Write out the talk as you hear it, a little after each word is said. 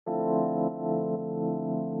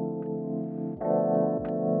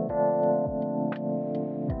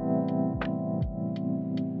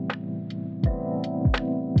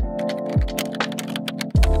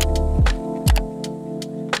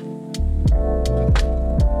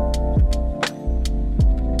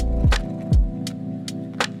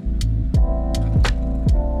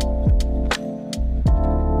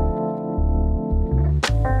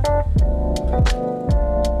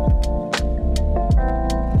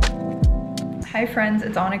Hi friends,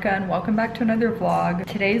 it's Annika and welcome back to another vlog.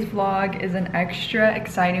 Today's vlog is an extra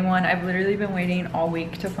exciting one. I've literally been waiting all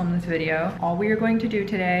week to film this video. All we are going to do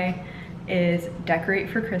today is decorate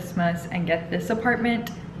for Christmas and get this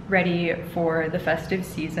apartment ready for the festive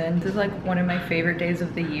season. This is like one of my favorite days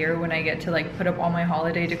of the year when I get to like put up all my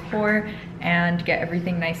holiday decor and get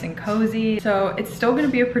everything nice and cozy. So it's still gonna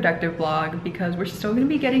be a productive vlog because we're still gonna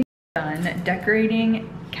be getting done. Decorating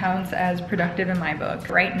counts as productive in my book.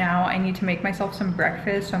 Right now I need to make myself some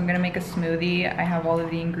breakfast, so I'm gonna make a smoothie. I have all of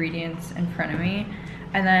the ingredients in front of me,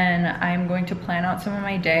 and then I'm going to plan out some of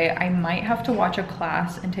my day. I might have to watch a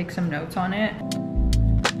class and take some notes on it.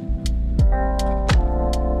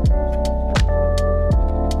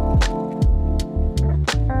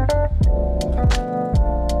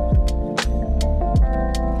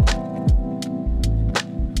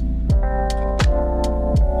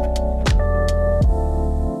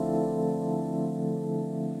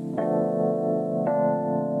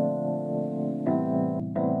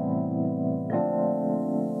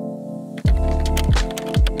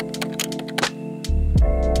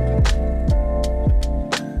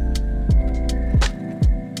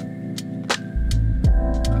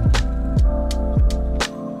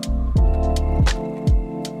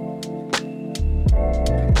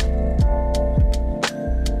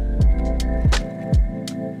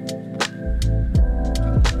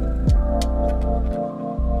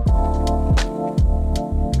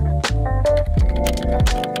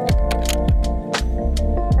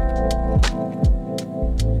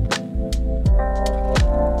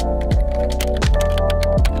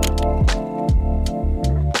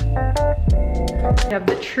 I have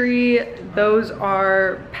the tree, those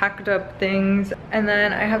are packed up things, and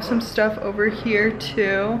then I have some stuff over here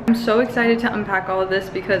too. I'm so excited to unpack all of this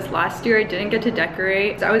because last year I didn't get to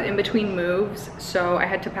decorate. I was in between moves, so I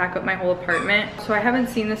had to pack up my whole apartment. So I haven't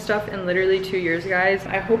seen this stuff in literally 2 years, guys.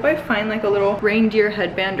 I hope I find like a little reindeer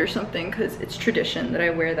headband or something because it's tradition that I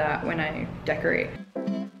wear that when I decorate.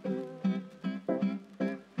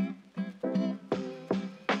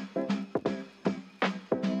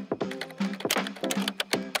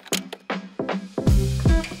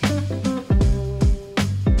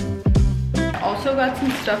 Also got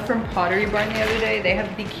some stuff from Pottery Barn the other day. They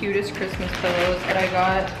have the cutest Christmas pillows, and I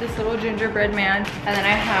got this little gingerbread man, and then I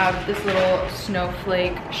have this little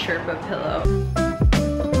snowflake Sherpa pillow.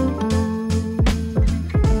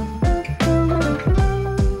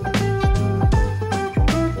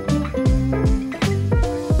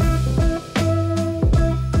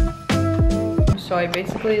 So I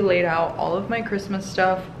basically laid out all of my Christmas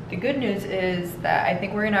stuff. The good news is that I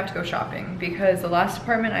think we're gonna have to go shopping because the last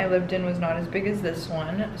apartment I lived in was not as big as this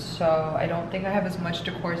one, so I don't think I have as much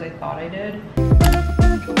decor as I thought I did.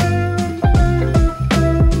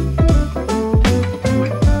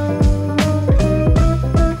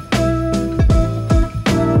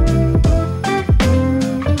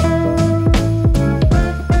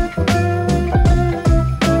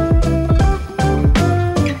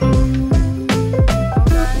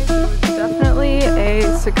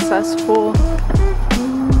 Successful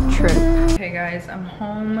trip. Okay guys, I'm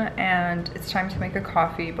home and it's time to make a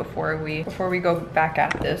coffee before we go back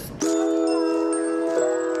at this.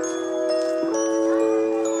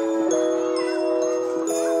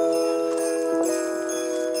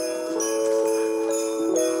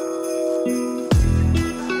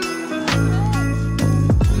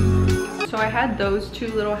 So I had those two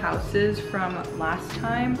little houses from last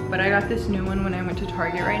time, but I got this new one when I went to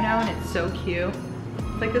Target right now, and it's so cute.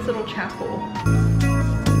 Like this little chapel.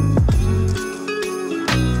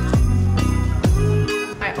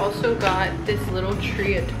 I also got this little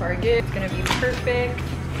tree at Target. It's gonna be perfect.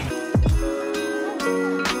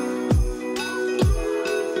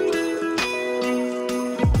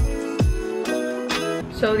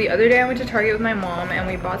 So the other day I went to Target with my mom and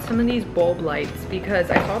we bought some of these bulb lights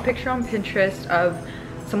because I saw a picture on Pinterest of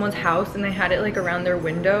someone's house and they had it like around their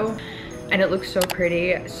window. And it looks so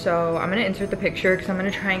pretty, so I'm gonna insert the picture because I'm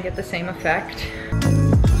gonna try and get the same effect.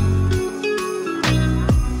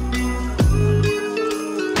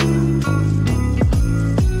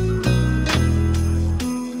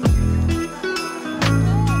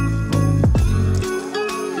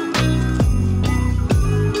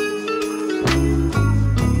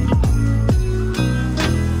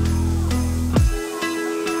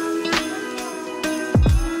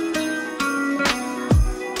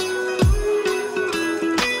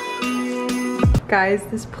 Guys,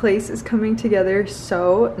 this place is coming together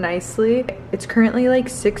so nicely. It's currently like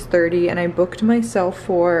 6:30 and I booked myself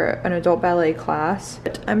for an adult ballet class.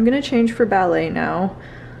 I'm gonna change for ballet now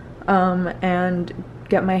and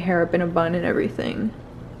get my hair up in a bun and everything.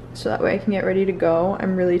 so that way I can get ready to go.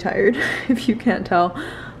 I'm really tired if you can't tell,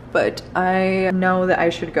 but I know that I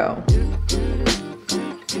should go.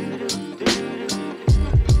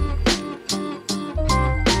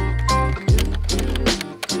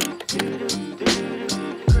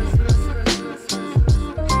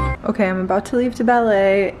 Okay, I'm about to leave to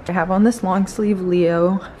ballet. I have on this long sleeve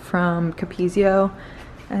Leo from Capezio,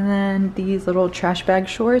 and then these little trash bag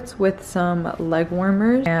shorts with some leg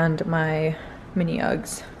warmers and my mini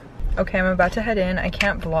Uggs. Okay, I'm about to head in. I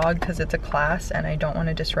can't vlog because it's a class and I don't want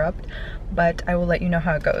to disrupt, but I will let you know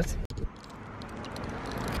how it goes.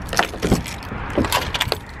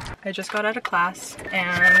 I just got out of class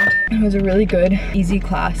and it was a really good, easy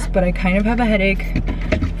class, but I kind of have a headache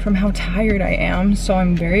from how tired I am, so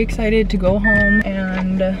I'm very excited to go home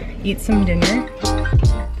and eat some dinner.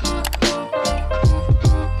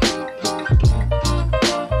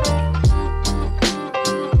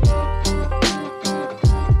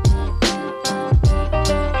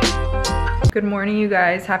 Good morning, you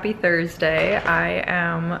guys. Happy Thursday. I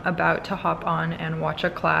am about to hop on and watch a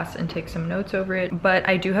class and take some notes over it, but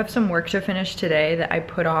I do have some work to finish today that I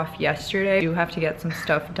put off yesterday. I do have to get some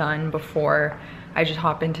stuff done before I just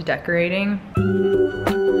hop into decorating.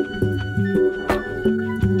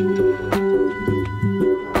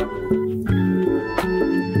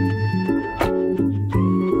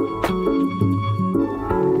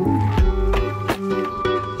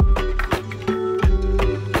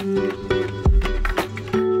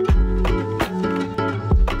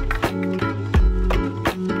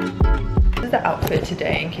 The outfit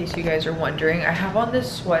today, in case you guys are wondering. I have on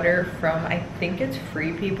this sweater from, I think it's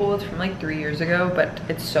Free People. It's from like 3 years ago, but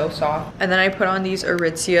it's so soft. And then I put on these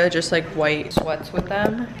Aritzia, just like white sweats with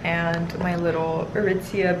them, and my little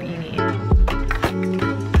Aritzia beanie.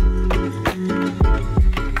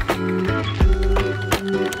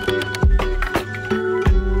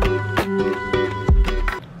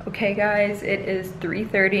 Okay guys, it is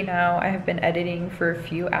 3:30 now. I have been editing for a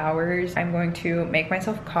few hours. I'm going to make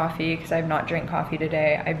myself coffee because I've not drank coffee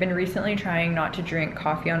today. I've been recently trying not to drink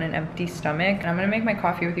coffee on an empty stomach, and I'm gonna make my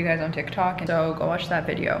coffee with you guys on TikTok, and so go watch that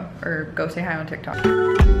video or go say hi on TikTok.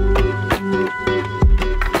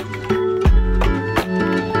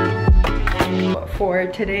 For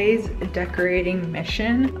today's decorating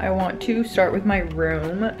mission, I want to start with my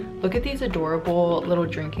room. Look at these adorable little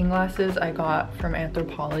drinking glasses I got from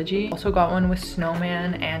Anthropology. Also got one with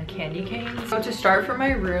snowman and candy canes. So to start for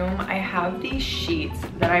my room, I have these sheets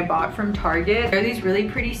that I bought from Target. They're these really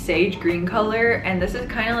pretty sage green color, and this is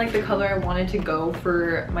kind of like the color I wanted to go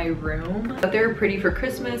for my room. But they're pretty for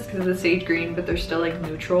Christmas because of the sage green, but they're still like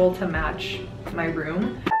neutral to match my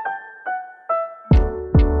room.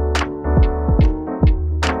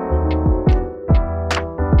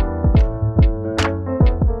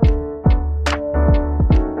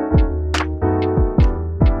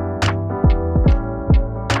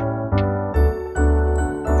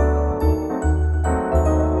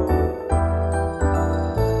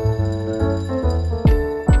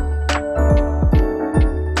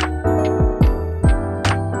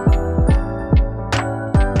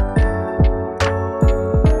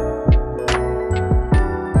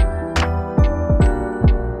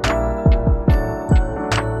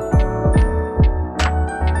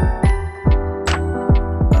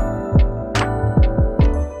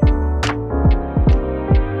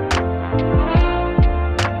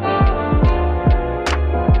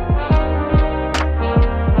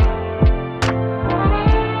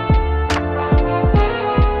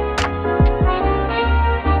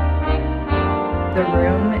 The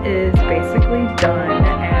room is basically done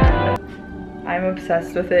and I'm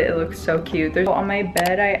obsessed with it. It looks so cute. On my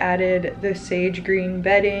bed, I added the sage green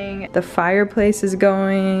bedding. The fireplace is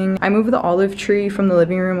going. I moved the olive tree from the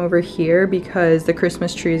living room over here because the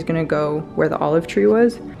Christmas tree is gonna go where the olive tree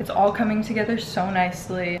was. It's all coming together so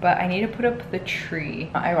nicely, but I need to put up the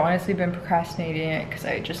tree. I've honestly been procrastinating it because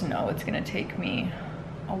I just know it's gonna take me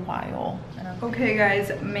a while. Okay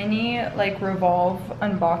guys, mini like Revolve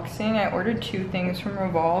unboxing. I ordered 2 things from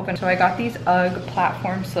Revolve, and so I got these UGG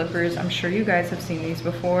platform slippers. I'm sure you guys have seen these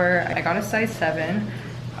before. I got a size 7.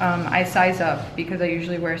 I size up because I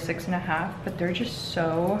usually wear 6.5, but they're just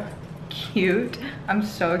so cute. I'm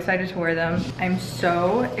so excited to wear them. I'm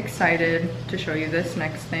so excited to show you this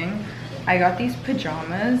next thing. I got these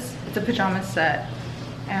pajamas. It's a pajama set,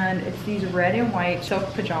 and it's these red and white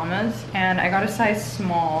silk pajamas, and I got a size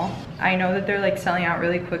small. I know that they're like selling out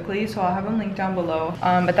really quickly, so I'll have them linked down below.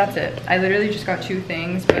 But that's it. I literally just got 2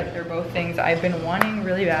 things, but they're both things I've been wanting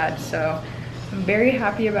really bad, so I'm very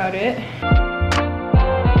happy about it.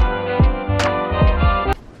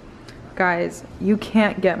 Guys, you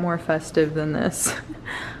can't get more festive than this.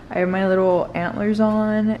 I have my little antlers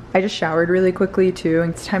on. I just showered really quickly too.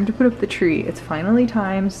 It's time to put up the tree. It's finally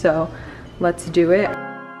time, so let's do it.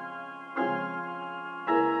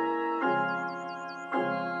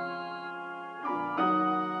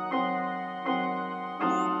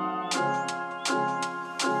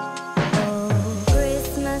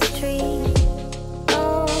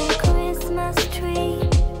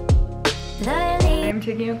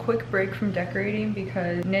 Taking a quick break from decorating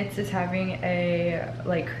because Knits is having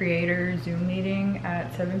a creator Zoom meeting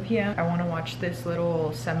at 7 p.m. I want to watch this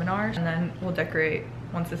little seminar and then we'll decorate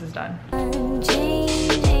once this is done.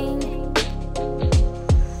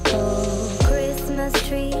 Oh, Christmas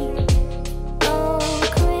tree. Oh,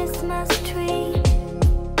 Christmas tree.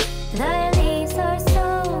 Thy leaves are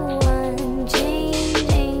so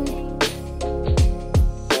unchanging.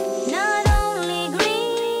 Not only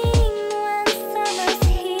green when summer's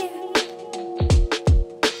here,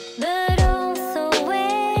 but also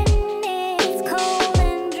when it's cold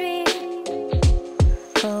and drear.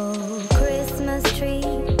 Oh, Christmas tree.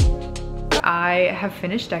 I have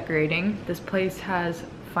finished decorating. This place has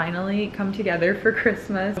finally come together for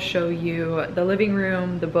Christmas. I'll show you the living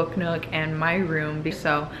room, the book nook, and my room.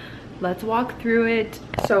 So let's walk through it.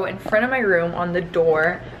 So in front of my room on the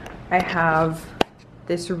door, I have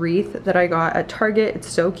this wreath that I got at Target. It's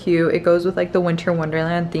so cute. It goes with like the winter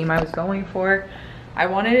wonderland theme I was going for. I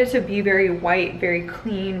wanted it to be very white, very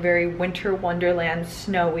clean, very winter wonderland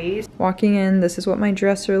snowy. Walking in, this is what my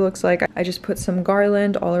dresser looks like. I just put some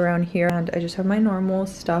garland all around here and I just have my normal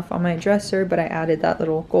stuff on my dresser, but I added that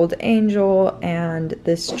little gold angel and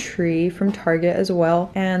this tree from Target as well,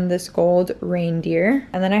 and this gold reindeer.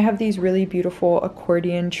 And then I have these really beautiful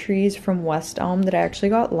accordion trees from West Elm that I actually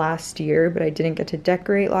got last year, but I didn't get to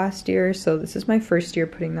decorate last year, so this is my first year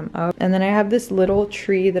putting them up. And then I have this little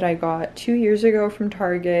tree that I got 2 years ago from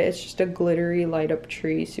Target. It's just a glittery light up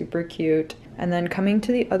tree, super cute. And then coming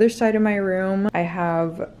to the other side of my room, I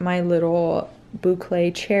have my little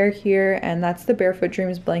boucle chair here, and that's the Barefoot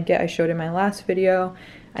Dreams blanket I showed in my last video.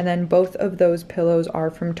 And then both of those pillows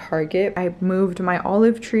are from Target. I moved my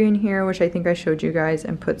olive tree in here, which I think I showed you guys,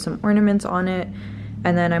 and put some ornaments on it.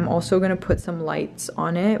 And then I'm also gonna put some lights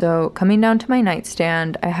on it. So coming down to my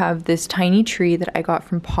nightstand, I have this tiny tree that I got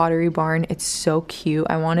from Pottery Barn. It's so cute.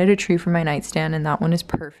 I wanted a tree for my nightstand and that one is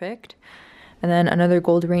perfect. And then another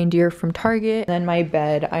gold reindeer from Target. And then my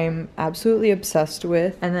bed I am absolutely obsessed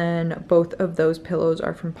with. And then both of those pillows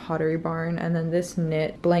are from Pottery Barn. And then this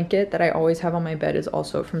knit blanket that I always have on my bed is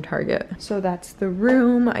also from Target. So that's the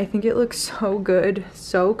room. I think it looks so good,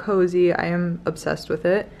 so cozy. I am obsessed with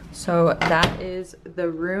it. So that is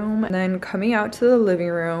the room. And then coming out to the living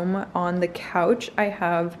room, on the couch I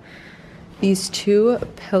have these two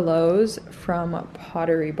pillows from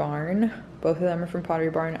Pottery Barn. Both of them are from Pottery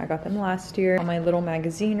Barn. I got them last year. On my little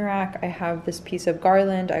magazine rack, I have this piece of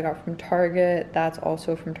garland I got from Target. That's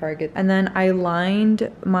also from Target. And then I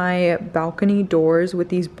lined my balcony doors with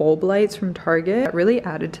these bulb lights from Target. That really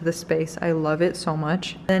added to the space. I love it so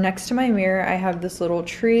much. And then next to my mirror, I have this little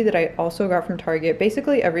tree that I also got from Target.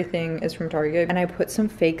 Basically everything is from Target. And I put some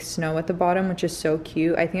fake snow at the bottom, which is so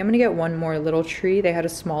cute. I think I'm gonna get one more little tree. They had a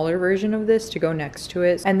smaller version of this to go next to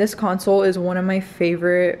it. And this console is one of my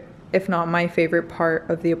favorite, if not my favorite part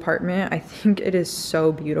of the apartment. I think it is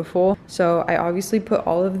so beautiful. So I obviously put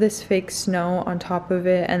all of this fake snow on top of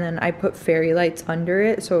it, and then I put fairy lights under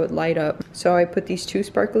it so it would light up. So I put these two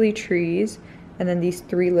sparkly trees, and then these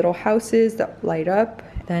three little houses that light up,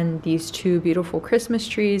 then these two beautiful Christmas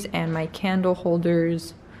trees, and my candle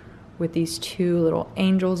holders with these two little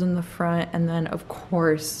angels in the front. And then of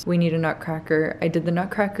course we need a nutcracker. I did the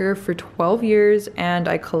nutcracker for 12 years and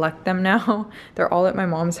I collect them now. They're all at my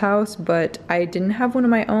mom's house, but I didn't have one of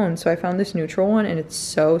my own, so I found this neutral one and it's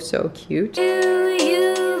so cute. Do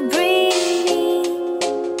you bring me?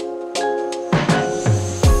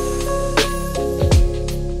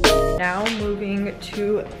 Now moving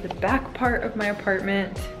to the back part of my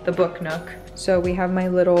apartment, the book nook. So we have my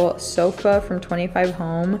little sofa from 25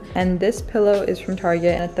 Home, and this pillow is from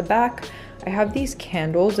Target. And at the back, I have these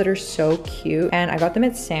candles that are so cute, and I got them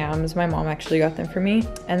at Sam's. My mom actually got them for me.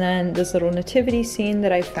 And then this little nativity scene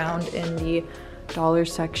that I found in the dollar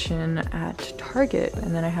section at Target.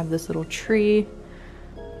 And then I have this little tree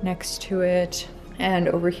next to it. And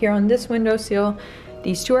over here on this windowsill,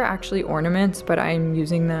 these two are actually ornaments, but I'm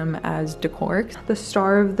using them as decor. The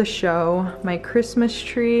star of the show, my Christmas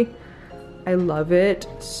tree. I love it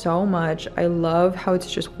so much. I love how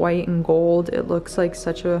it's just white and gold. It looks like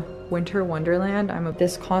such a winter wonderland.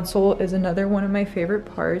 This console is another one of my favorite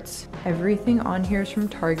parts. Everything on here is from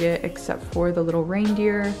Target except for the little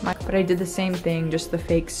reindeer. But I did the same thing, just the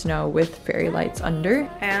fake snow with fairy lights under.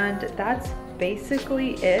 And that's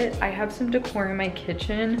basically it. I have some decor in my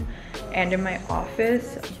kitchen and in my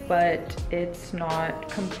office, but it's not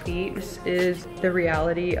complete. This is the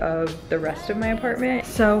reality of the rest of my apartment.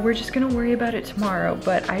 So we're just gonna worry about it tomorrow,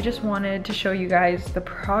 but I just wanted to show you guys the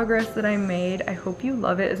progress that I made. I hope you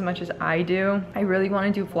love it as much as I do. I really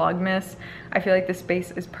wanna do Vlogmas. I feel like this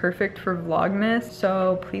space is perfect for Vlogmas,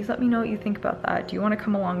 so please let me know what you think about that. Do you wanna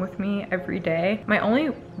come along with me every day? My only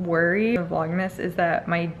worry of Vlogmas is that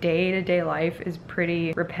my day-to-day life is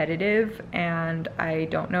pretty repetitive, and I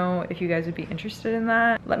don't know if you guys would be interested in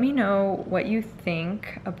that. Let me know what you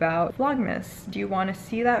think about Vlogmas. Do you want to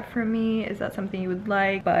see that from me? Is that something you would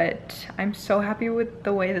like? But I'm so happy with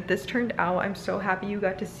the way that this turned out. I'm so happy you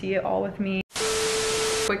got to see it all with me.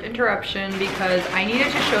 Quick interruption because I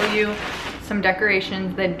needed to show you some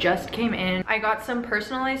decorations that just came in. I got some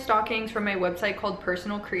personalized stockings from a website called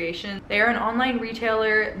Personal Creation. They are an online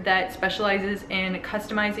retailer that specializes in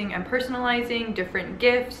customizing and personalizing different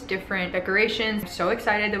gifts, different decorations. I'm so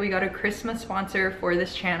excited that we got a Christmas sponsor for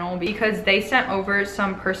this channel because they sent over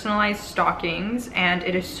some personalized stockings and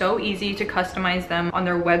it is so easy to customize them on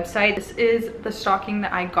their website. This is the stocking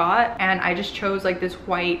that I got, and I just chose like this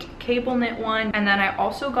white cable knit one, and then I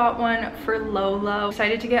also got one for Lolo.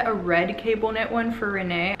 Excited to get a red cable knit one for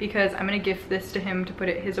Renee because I'm gonna gift this to him to put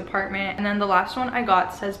at his apartment. And then the last one I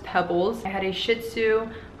got says Pebbles. I had a Shih Tzu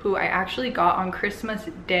who I actually got on Christmas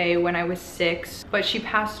Day when I was 6, but she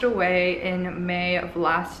passed away in May of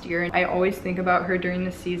last year. I always think about her during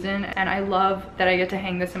the season, and I love that I get to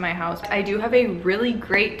hang this in my house. I do have a really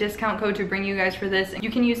great discount code to bring you guys for this. You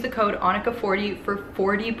can use the code Annika40 for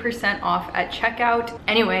 40% off at checkout.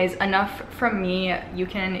 Anyways, enough from me. You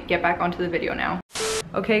can get back onto the video now.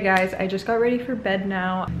 Okay guys, I just got ready for bed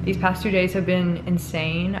now. These past 2 days have been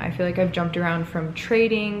insane. I feel like I've jumped around from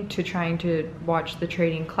trading to trying to watch the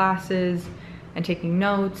trading classes and taking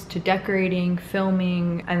notes to decorating,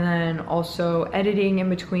 filming, and then also editing in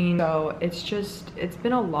between. So it's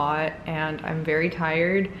been a lot and I'm very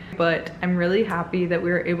tired, but I'm really happy that we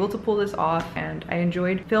were able to pull this off, and I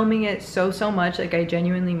enjoyed filming it so much. Like, I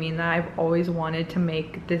genuinely mean that. I've always wanted to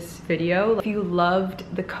make this video. If you loved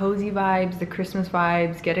the cozy vibes, the Christmas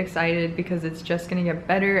vibes, get excited because it's just gonna get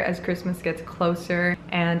better as Christmas gets closer.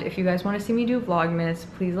 And if you guys want to see me do Vlogmas,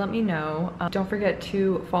 please let me know. Don't forget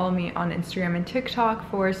to follow me on Instagram and TikTok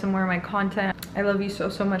for some more of my content. I love you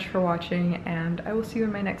so much for watching, and I will see you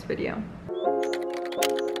in my next video.